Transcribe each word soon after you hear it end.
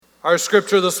Our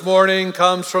scripture this morning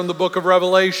comes from the book of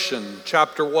Revelation,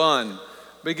 chapter 1,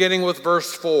 beginning with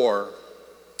verse 4.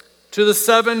 To the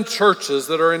 7 churches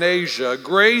that are in Asia,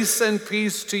 grace and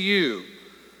peace to you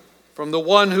from the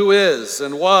one who is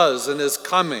and was and is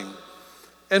coming,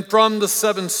 and from the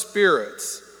 7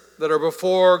 spirits that are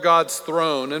before God's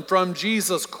throne, and from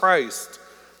Jesus Christ,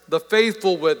 the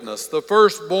faithful witness, the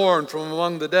firstborn from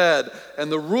among the dead,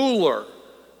 and the ruler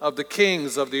of the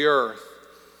kings of the earth.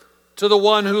 To the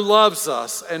one who loves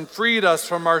us and freed us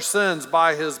from our sins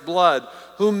by his blood,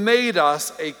 who made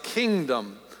us a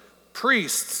kingdom,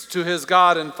 priests to his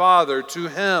God and Father, to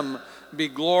him be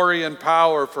glory and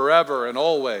power forever and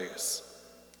always.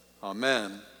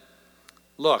 Amen.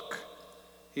 Look,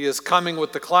 he is coming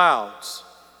with the clouds.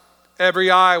 Every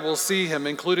eye will see him,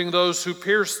 including those who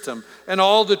pierced him, and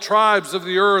all the tribes of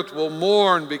the earth will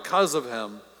mourn because of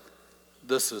him.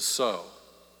 This is so.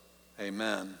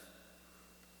 Amen.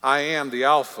 I am the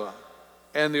Alpha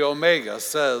and the Omega,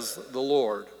 says the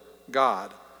Lord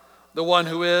God, the one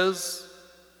who is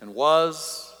and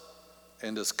was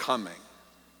and is coming,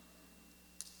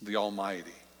 the Almighty.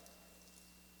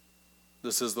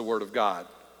 This is the word of God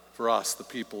for us, the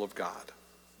people of God.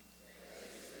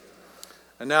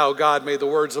 And now, God, may the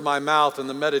words of my mouth and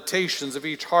the meditations of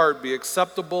each heart be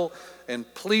acceptable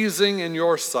and pleasing in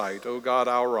your sight, O God,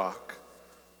 our rock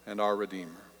and our Redeemer.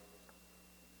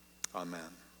 Amen.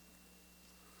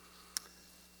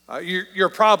 You're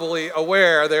probably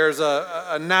aware there's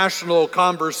a national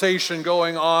conversation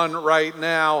going on right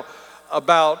now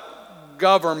about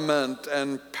government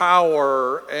and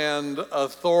power and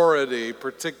authority,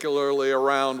 particularly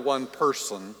around one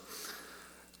person.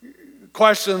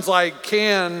 Questions like,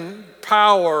 can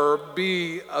power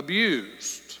be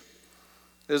abused?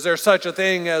 Is there such a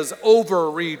thing as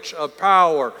overreach of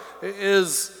power?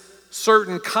 Is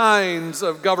certain kinds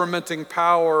of governmenting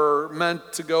power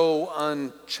meant to go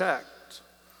unchecked?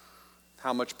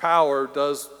 How much power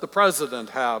does the president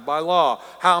have by law?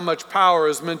 How much power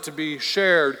is meant to be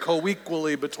shared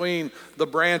co-equally between the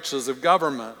branches of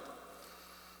government?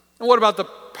 And what about the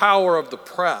power of the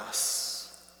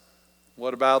press?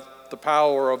 What about the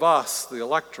power of us, the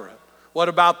electorate? What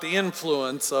about the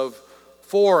influence of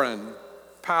foreign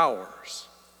powers?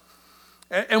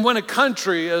 And when a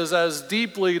country is as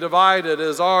deeply divided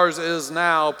as ours is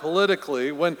now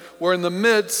politically, when we're in the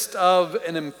midst of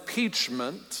an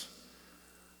impeachment,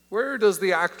 where does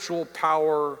the actual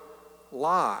power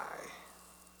lie?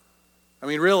 I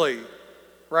mean, really,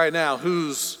 right now,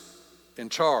 who's in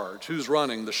charge? Who's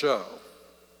running the show?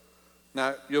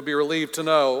 Now, you'll be relieved to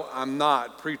know I'm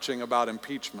not preaching about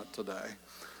impeachment today.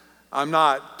 I'm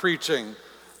not preaching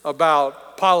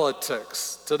about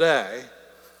politics today.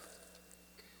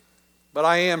 But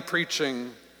I am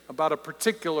preaching about a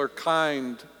particular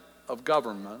kind of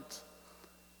government,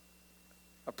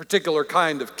 a particular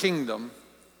kind of kingdom.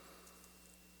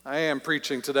 I am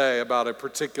preaching today about a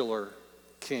particular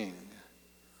king.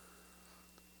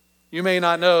 You may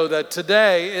not know that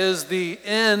today is the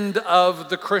end of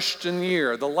the Christian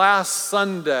year, the last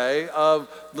Sunday of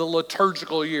the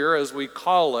liturgical year, as we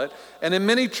call it. And in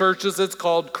many churches, it's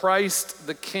called Christ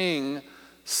the King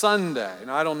Sunday.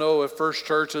 Now, I don't know if First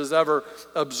Church has ever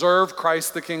observed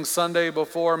Christ the King Sunday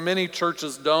before. Many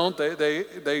churches don't.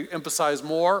 They emphasize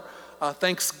more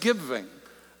Thanksgiving,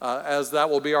 as that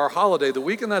will be our holiday of the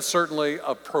week, and that's certainly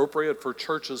appropriate for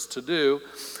churches to do.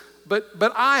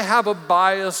 But I have a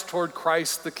bias toward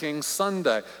Christ the King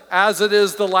Sunday, as it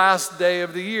is the last day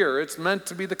of the year. It's meant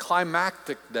to be the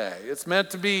climactic day. It's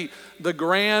meant to be the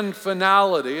grand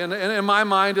finality, and in my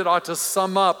mind, it ought to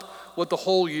sum up what the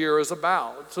whole year is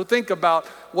about. So think about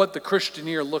what the Christian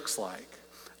year looks like.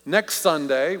 Next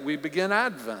Sunday, we begin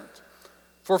Advent.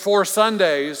 For 4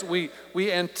 Sundays, we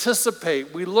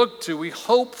anticipate, we look to, we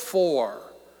hope for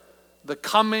the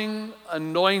coming,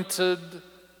 anointed,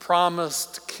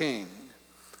 promised King.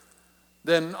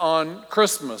 Then on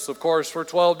Christmas, of course, for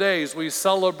 12 days, we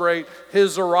celebrate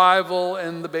his arrival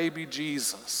in the baby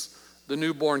Jesus, the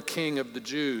newborn King of the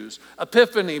Jews.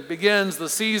 Epiphany begins the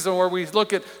season where we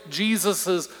look at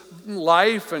Jesus'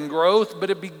 life and growth, but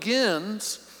it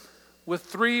begins with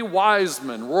 3 wise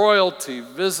men, royalty,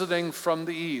 visiting from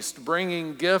the east,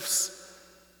 bringing gifts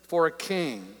for a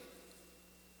king.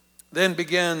 Then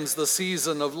begins the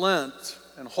season of Lent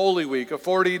and Holy Week, a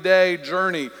 40-day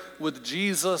journey with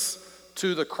Jesus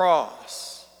to the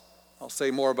cross. I'll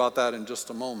say more about that in just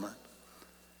a moment.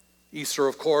 Easter,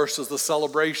 of course, is the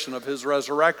celebration of his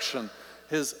resurrection,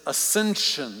 his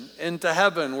ascension into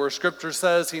heaven, where Scripture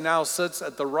says he now sits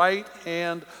at the right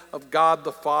hand of God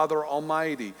the Father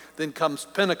Almighty. Then comes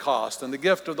Pentecost and the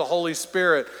gift of the Holy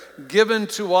Spirit given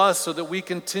to us so that we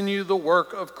continue the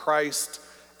work of Christ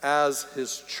as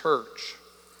his church.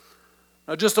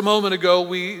 Now, just a moment ago,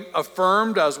 we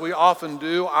affirmed, as we often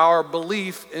do, our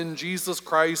belief in Jesus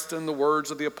Christ in the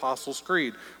words of the Apostles'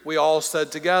 Creed. We all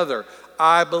said together,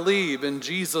 I believe in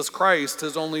Jesus Christ,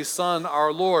 his only Son,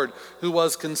 our Lord, who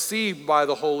was conceived by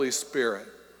the Holy Spirit,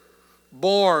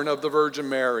 born of the Virgin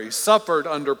Mary, suffered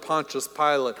under Pontius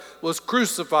Pilate, was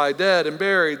crucified, dead, and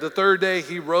buried. The third day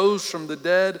he rose from the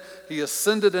dead. He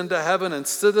ascended into heaven and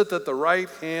sitteth at the right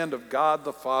hand of God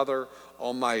the Father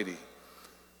Almighty.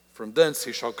 From thence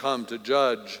he shall come to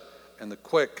judge and the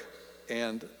quick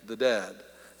and the dead.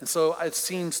 And so it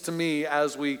seems to me,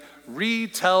 as we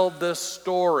retell this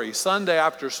story Sunday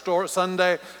after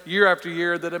Sunday, year after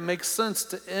year, that it makes sense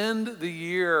to end the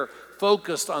year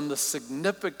focused on the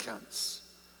significance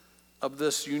of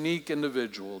this unique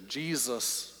individual,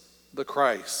 Jesus the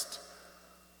Christ,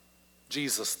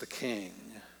 Jesus the King.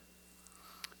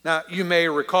 Now, you may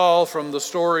recall from the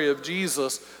story of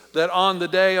Jesus that on the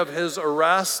day of his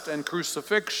arrest and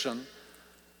crucifixion,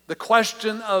 the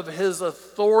question of his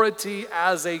authority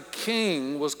as a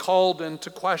king was called into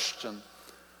question.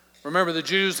 Remember, the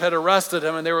Jews had arrested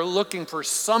him and they were looking for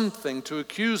something to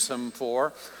accuse him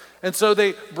for. And so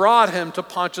they brought him to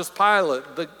Pontius Pilate,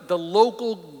 the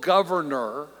local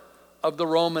governor of the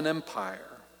Roman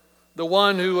Empire, the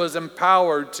one who was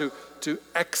empowered to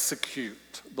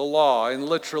execute the law. And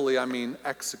literally, I mean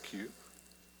execute.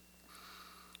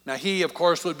 Now, he, of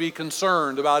course, would be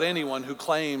concerned about anyone who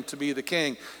claimed to be the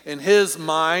king. In his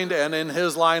mind and in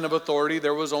his line of authority,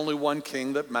 there was only one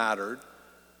king that mattered,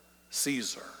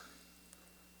 Caesar.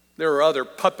 There were other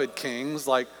puppet kings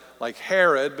like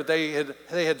Herod, but they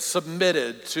had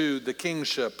submitted to the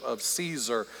kingship of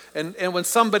Caesar. And when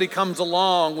somebody comes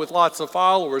along with lots of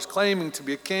followers claiming to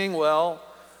be a king, well,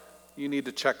 you need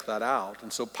to check that out.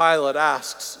 And so Pilate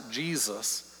asks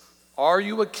Jesus, "Are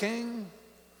you a king?"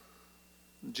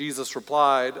 Jesus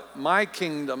replied, "My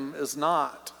kingdom is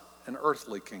not an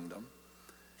earthly kingdom.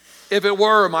 If it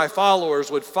were, my followers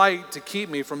would fight to keep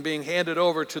me from being handed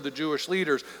over to the Jewish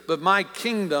leaders, but my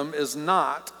kingdom is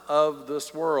not of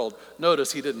this world."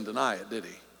 Notice he didn't deny it, did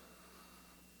he?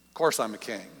 Of course I'm a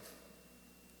king.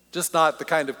 Just not the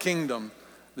kind of kingdom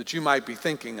that you might be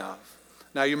thinking of.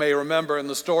 Now, you may remember in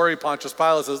the story, Pontius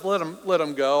Pilate says, let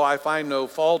him go. I find no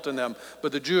fault in him.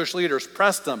 But the Jewish leaders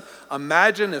pressed him.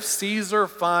 Imagine if Caesar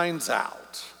finds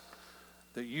out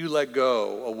that you let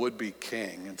go a would-be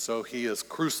king. And so he is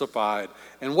crucified.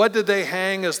 And what did they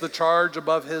hang as the charge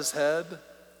above his head?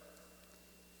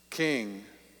 King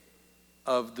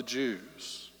of the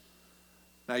Jews.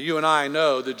 Now, you and I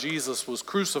know that Jesus was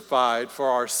crucified for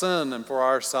our sin and for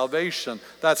our salvation.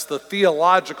 That's the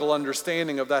theological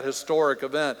understanding of that historic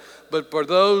event. But for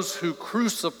those who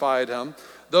crucified him,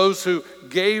 those who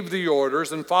gave the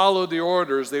orders and followed the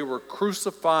orders, they were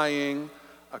crucifying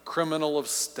a criminal of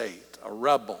state, a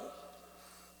rebel,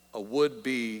 a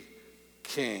would-be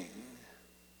king.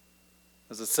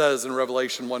 As it says in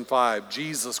Revelation 1:5,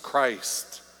 Jesus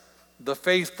Christ, the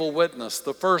faithful witness,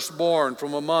 the firstborn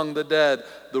from among the dead,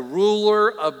 the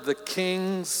ruler of the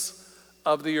kings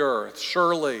of the earth.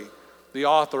 Surely the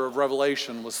author of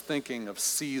Revelation was thinking of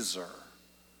Caesar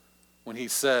when he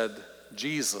said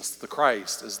Jesus, the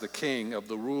Christ, is the king of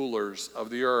the rulers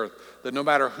of the earth. That no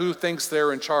matter who thinks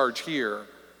they're in charge here,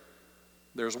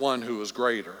 there's one who is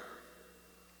greater.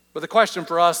 But the question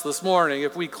for us this morning,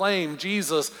 if we claim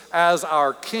Jesus as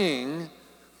our king,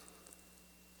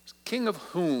 king of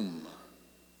whom?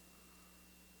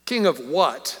 King of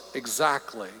what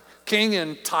exactly? King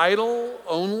in title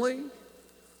only?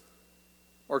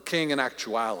 Or king in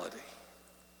actuality?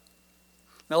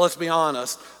 Now, let's be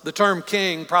honest. The term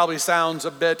king probably sounds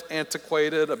a bit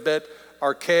antiquated, a bit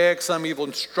archaic. Some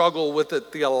even struggle with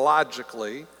it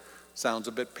theologically. Sounds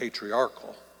a bit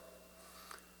patriarchal.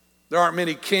 There aren't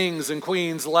many kings and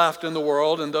queens left in the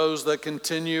world, and those that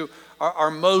continue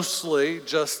are mostly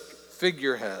just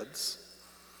figureheads.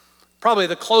 Probably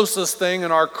the closest thing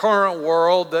in our current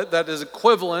world that is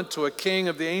equivalent to a king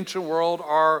of the ancient world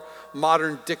are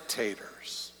modern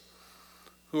dictators,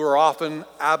 who are often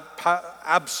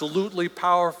absolutely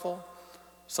powerful,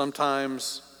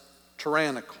 sometimes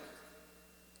tyrannical.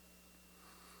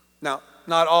 Now,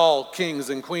 not all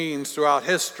kings and queens throughout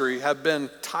history have been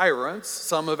tyrants.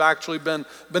 Some have actually been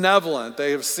benevolent. They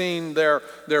have seen their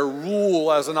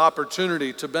rule as an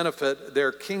opportunity to benefit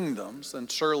their kingdoms, and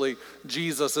surely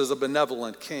Jesus is a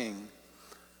benevolent king.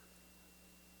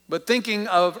 But thinking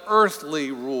of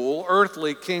earthly rule,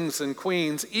 earthly kings and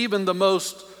queens, even the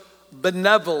most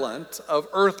benevolent of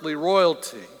earthly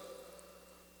royalty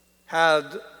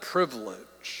had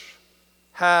privilege,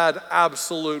 had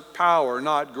absolute power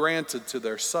not granted to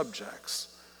their subjects.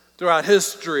 Throughout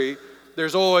history,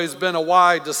 there's always been a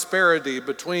wide disparity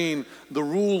between the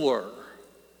ruler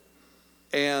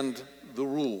and the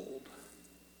ruled.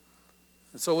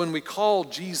 And so when we call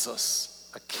Jesus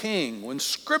a king, when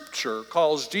Scripture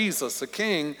calls Jesus a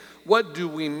king, what do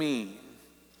we mean?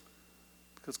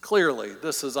 Because clearly,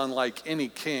 this is unlike any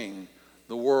king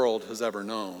the world has ever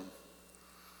known.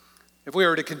 If we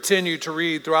were to continue to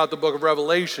read throughout the book of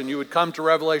Revelation, you would come to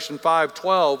Revelation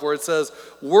 5:12, where it says,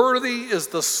 "Worthy is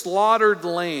the slaughtered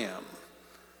lamb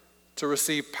to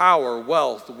receive power,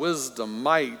 wealth, wisdom,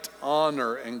 might,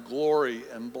 honor, and glory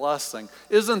and blessing."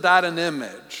 Isn't that an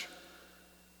image?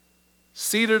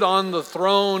 Seated on the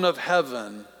throne of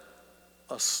heaven,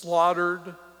 a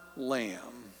slaughtered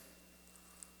lamb.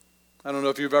 I don't know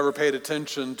if you've ever paid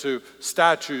attention to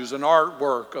statues and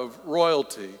artwork of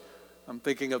royalty. I'm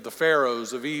thinking of the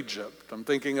pharaohs of Egypt. I'm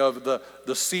thinking of the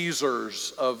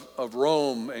Caesars of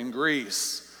Rome and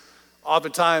Greece.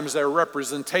 Oftentimes their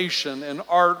representation and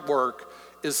artwork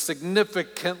is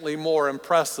significantly more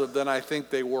impressive than I think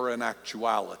they were in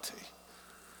actuality.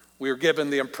 We are given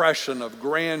the impression of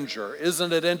grandeur.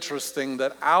 Isn't it interesting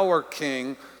that our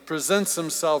King presents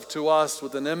himself to us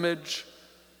with an image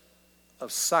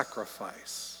of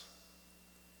sacrifice,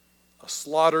 a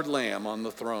slaughtered lamb on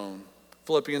the throne?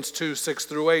 Philippians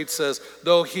 2:6-8 says,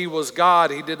 "Though he was God,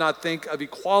 he did not think of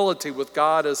equality with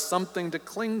God as something to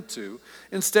cling to.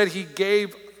 Instead, he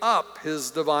gave up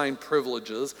his divine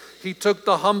privileges. He took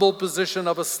the humble position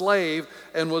of a slave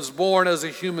and was born as a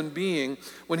human being.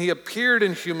 When he appeared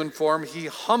in human form, he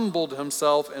humbled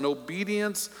himself in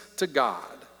obedience to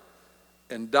God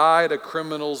and died a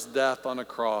criminal's death on a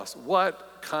cross."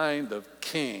 What kind of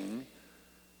king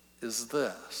is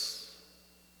this?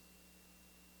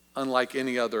 Unlike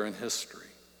any other in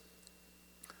history.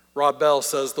 Rob Bell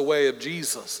says the way of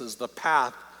Jesus is the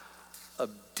path of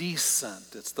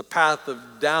descent. It's the path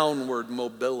of downward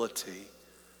mobility.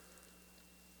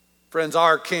 Friends,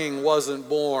 our King wasn't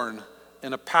born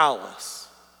in a palace,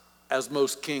 as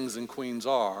most kings and queens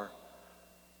are.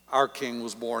 Our King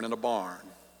was born in a barn.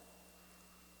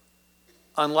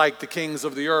 Unlike the kings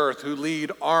of the earth who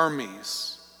lead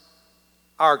armies,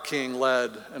 our King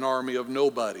led an army of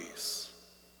nobodies.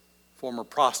 Former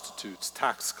prostitutes,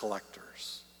 tax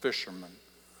collectors, fishermen.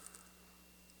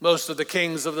 Most of the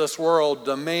kings of this world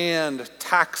demand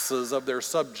taxes of their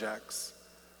subjects.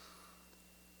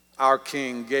 Our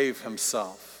King gave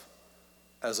himself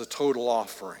as a total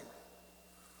offering.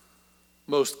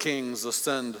 Most kings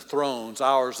ascend thrones.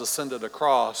 Ours ascended a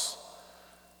cross.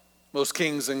 Most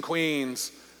kings and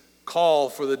queens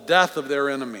call for the death of their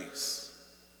enemies.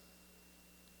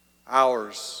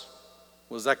 Ours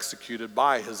was executed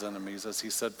by his enemies as he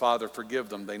said, "Father, forgive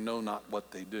them, they know not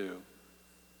what they do."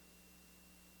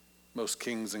 Most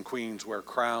kings and queens wear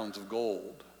crowns of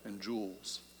gold and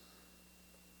jewels.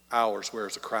 Ours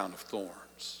wears a crown of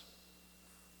thorns.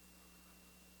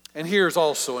 And here's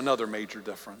also another major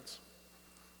difference.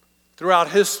 Throughout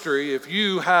history, if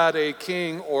you had a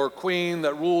king or queen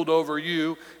that ruled over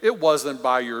you, it wasn't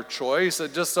by your choice.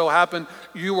 It just so happened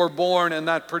you were born in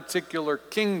that particular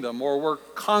kingdom or were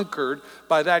conquered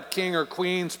by that king or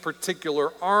queen's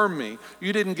particular army.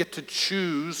 You didn't get to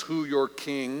choose who your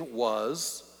king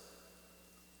was.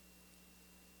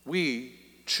 We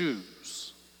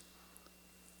choose.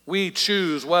 We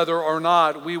choose whether or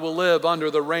not we will live under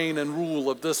the reign and rule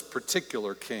of this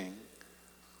particular king.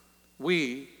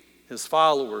 We, his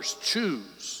followers,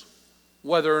 choose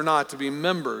whether or not to be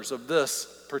members of this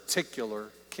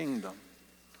particular kingdom.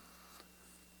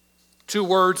 Two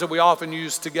words that we often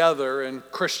use together in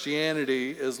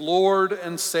Christianity is Lord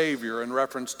and Savior in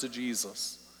reference to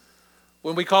Jesus.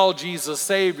 When we call Jesus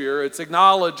Savior, it's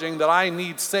acknowledging that I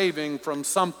need saving from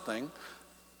something,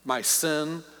 my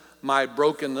sin, my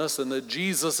brokenness, and that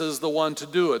Jesus is the one to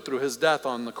do it through his death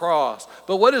on the cross.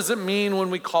 But what does it mean when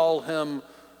we call him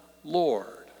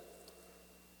Lord?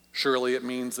 Surely it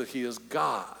means that he is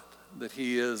God, that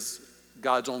he is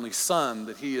God's only Son,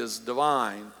 that he is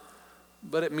divine.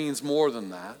 But it means more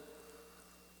than that.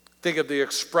 Think of the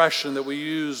expression that we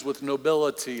use with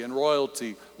nobility and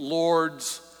royalty,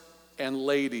 lords and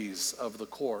ladies of the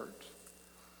court.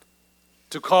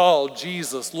 To call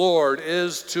Jesus Lord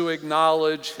is to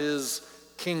acknowledge his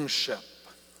kingship.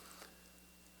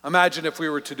 Imagine if we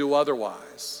were to do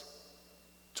otherwise.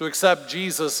 to accept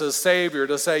Jesus as Savior,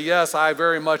 to say, yes, I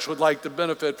very much would like to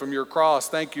benefit from your cross,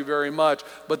 thank you very much,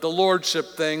 but the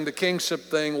lordship thing, the kingship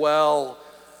thing, well,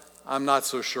 I'm not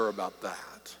so sure about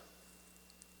that.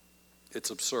 It's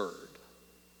absurd.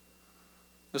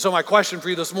 And so my question for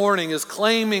you this morning is,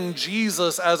 claiming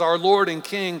Jesus as our Lord and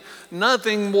King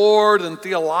nothing more than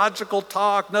theological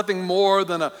talk, nothing more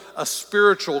than a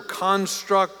spiritual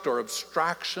construct or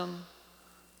abstraction?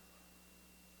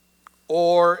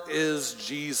 Or is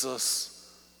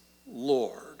Jesus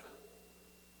Lord,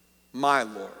 my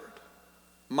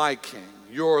King,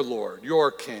 your Lord, your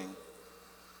King?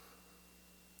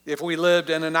 If we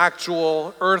lived in an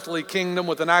actual earthly kingdom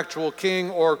with an actual king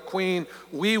or queen,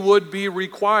 we would be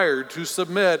required to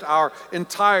submit our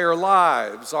entire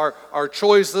lives, our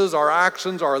choices, our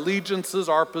actions, our allegiances,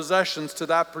 our possessions to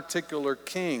that particular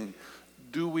king.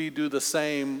 Do we do the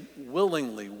same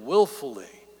willingly, willfully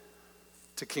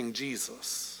to King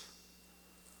Jesus?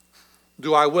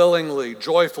 Do I willingly,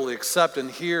 joyfully accept and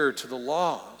adhere to the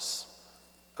laws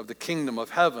of the kingdom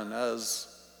of heaven as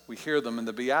we hear them in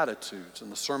the Beatitudes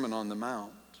and the Sermon on the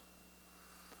Mount?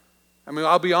 I mean,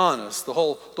 I'll be honest, the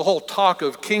whole talk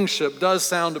of kingship does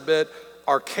sound a bit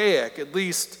archaic, at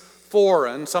least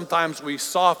foreign. Sometimes we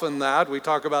soften that. We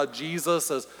talk about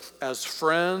Jesus as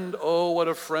friend. Oh, what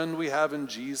a friend we have in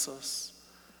Jesus.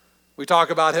 We talk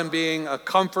about him being a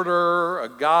comforter, a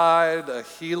guide, a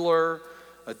healer,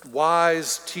 a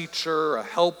wise teacher, a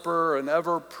helper, an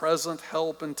ever-present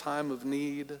help in time of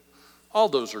need. All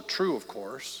those are true, of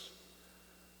course.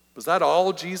 Was that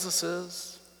all Jesus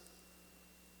is?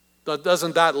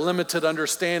 Doesn't that limited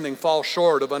understanding fall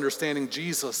short of understanding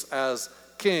Jesus as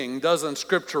King? Doesn't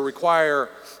Scripture require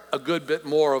a good bit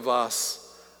more of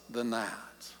us than that?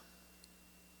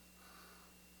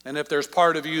 And if there's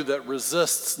part of you that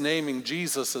resists naming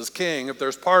Jesus as King, if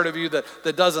there's part of you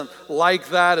that doesn't like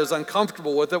that, is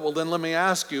uncomfortable with it, well then let me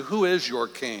ask you, who is your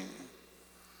King?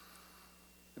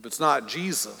 If it's not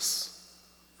Jesus,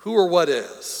 who or what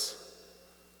is?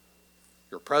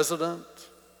 Your president,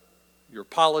 your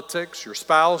politics, your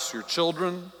spouse, your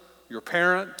children, your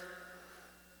parent,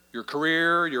 your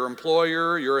career, your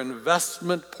employer, your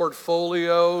investment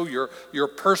portfolio, your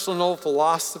personal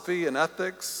philosophy and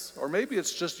ethics, or maybe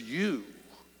it's just you.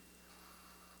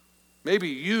 Maybe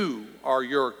you are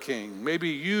your king. Maybe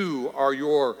you are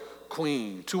your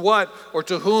queen. To what or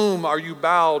to whom are you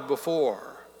bowed before?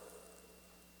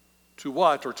 To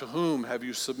what or to whom have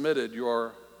you submitted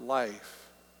your life?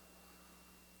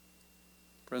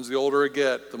 Friends, the older I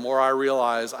get, the more I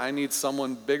realize I need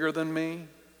someone bigger than me.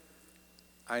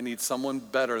 I need someone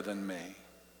better than me.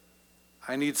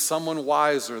 I need someone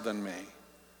wiser than me.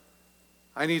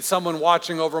 I need someone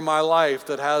watching over my life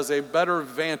that has a better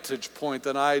vantage point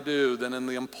than I do, than in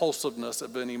the impulsiveness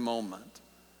of any moment.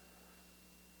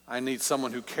 I need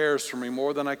someone who cares for me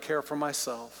more than I care for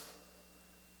myself.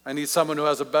 I need someone who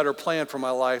has a better plan for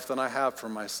my life than I have for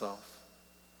myself.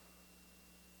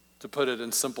 To put it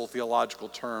in simple theological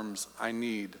terms, I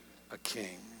need a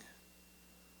king.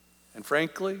 And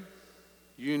frankly,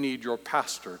 you need your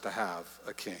pastor to have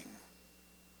a king.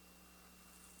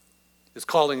 Is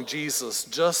calling Jesus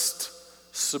just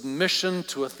submission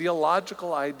to a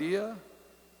theological idea?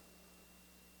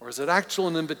 Or is it actually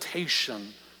an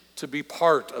invitation to be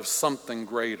part of something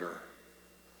greater?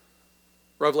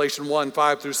 Revelation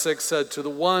 1:5-6 said, "To the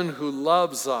one who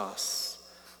loves us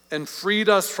and freed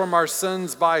us from our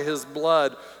sins by his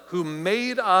blood, who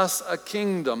made us a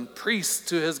kingdom, priests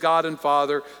to his God and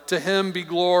Father, to him be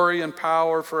glory and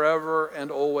power forever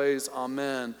and always.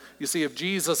 Amen." You see, if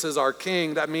Jesus is our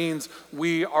king, that means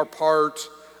we are part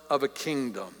of a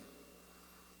kingdom.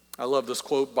 I love this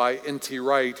quote by N.T.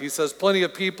 Wright. He says, "Plenty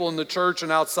of people in the church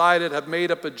and outside it have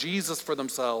made up a Jesus for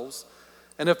themselves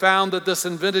and have found that this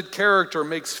invented character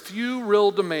makes few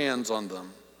real demands on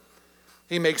them.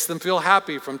 He makes them feel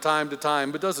happy from time to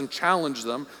time, but doesn't challenge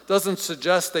them, doesn't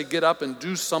suggest they get up and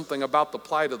do something about the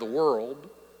plight of the world,"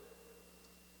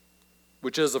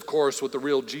 which is, of course, what the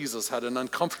real Jesus had an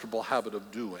uncomfortable habit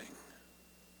of doing.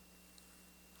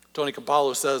 Tony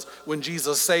Campolo says, when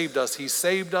Jesus saved us, he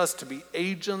saved us to be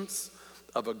agents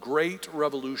of a great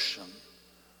revolution,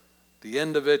 the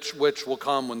end of which will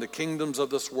come when the kingdoms of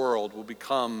this world will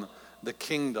become the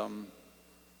kingdom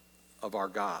of our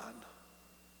God.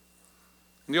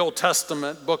 In the Old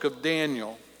Testament book of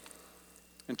Daniel,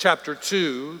 in chapter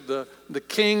 2, the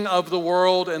king of the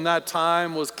world in that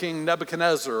time was King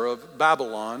Nebuchadnezzar of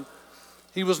Babylon.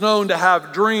 He was known to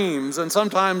have dreams, and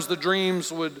sometimes the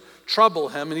dreams would trouble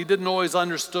him, and he didn't always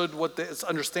understand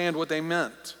what they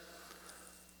meant.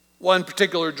 One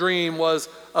particular dream was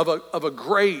of a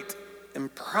great,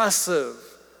 impressive,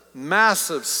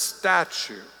 massive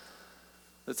statue.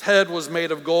 Its head was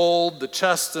made of gold, the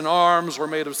chest and arms were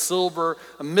made of silver,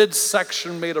 a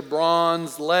midsection made of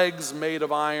bronze, legs made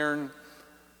of iron,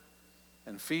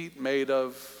 and feet made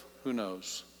of, who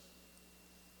knows,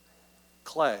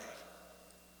 clay.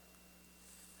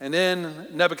 And in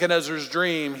Nebuchadnezzar's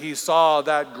dream, he saw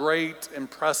that great,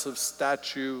 impressive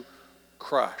statue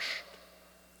crushed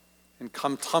and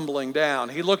come tumbling down.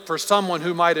 He looked for someone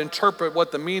who might interpret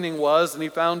what the meaning was, and he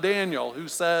found Daniel, who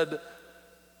said,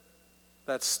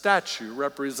 that statue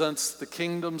represents the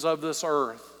kingdoms of this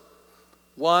earth.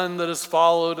 One that has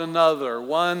followed another,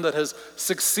 one that has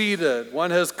succeeded,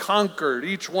 one has conquered,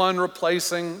 each one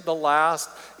replacing the last,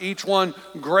 each one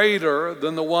greater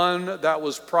than the one that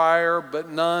was prior, but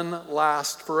none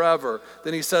last forever.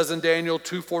 Then he says in Daniel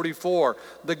 2:44,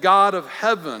 the God of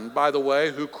heaven, by the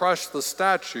way, who crushed the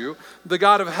statue, the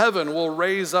God of heaven will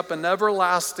raise up an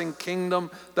everlasting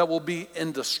kingdom that will be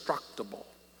indestructible.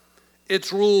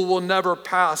 Its rule will never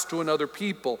pass to another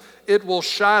people. It will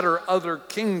shatter other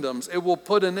kingdoms. It will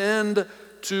put an end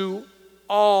to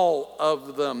all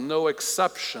of them, no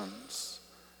exceptions.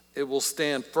 It will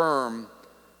stand firm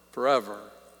forever.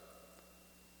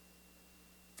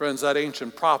 Friends, that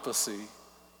ancient prophecy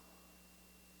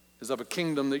is of a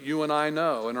kingdom that you and I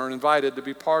know and are invited to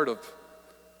be part of.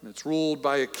 And it's ruled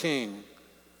by a king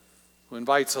who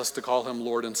invites us to call him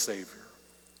Lord and Savior.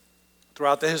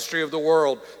 Throughout the history of the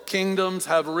world, kingdoms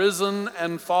have risen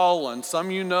and fallen. Some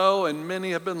you know, and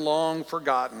many have been long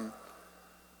forgotten.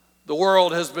 The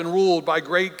world has been ruled by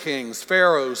great kings,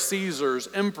 pharaohs, Caesars,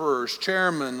 emperors,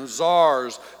 chairmen,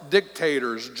 czars,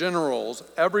 dictators, generals,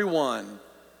 everyone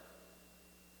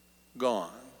gone.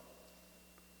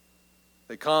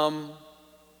 They come,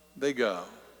 they go.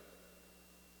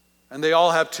 And they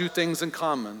all have two things in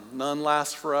common. None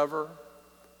lasts forever.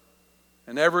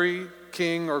 And every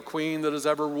king or queen that has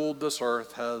ever ruled this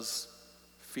earth has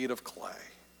feet of clay.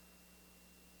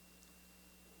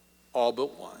 All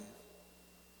but one.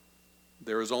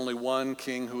 There is only one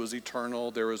king who is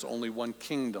eternal. There is only one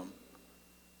kingdom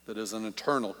that is an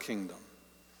eternal kingdom.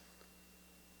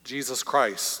 Jesus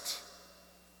Christ,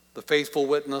 the faithful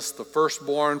witness, the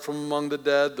firstborn from among the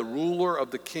dead, the ruler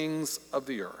of the kings of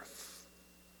the earth.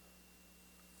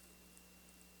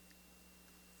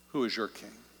 Who is your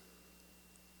king?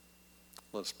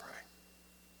 Let's pray.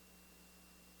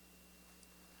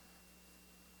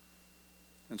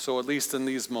 And so, at least in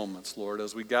these moments, Lord,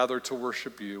 as we gather to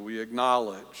worship you, we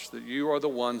acknowledge that you are the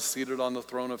one seated on the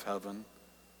throne of heaven,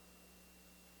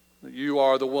 that you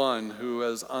are the one who,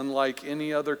 as unlike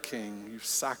any other king, you've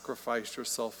sacrificed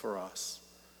yourself for us.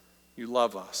 You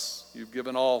love us. You've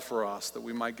given all for us that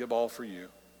we might give all for you.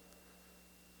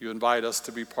 You invite us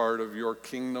to be part of your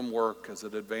kingdom work as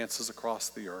it advances across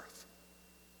the earth.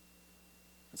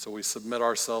 And so we submit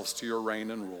ourselves to your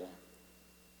reign and rule.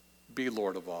 Be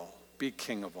Lord of all. Be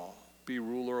King of all. Be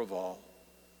ruler of all,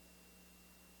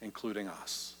 including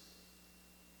us.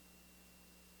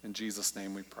 In Jesus'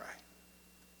 name we pray.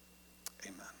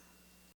 Amen.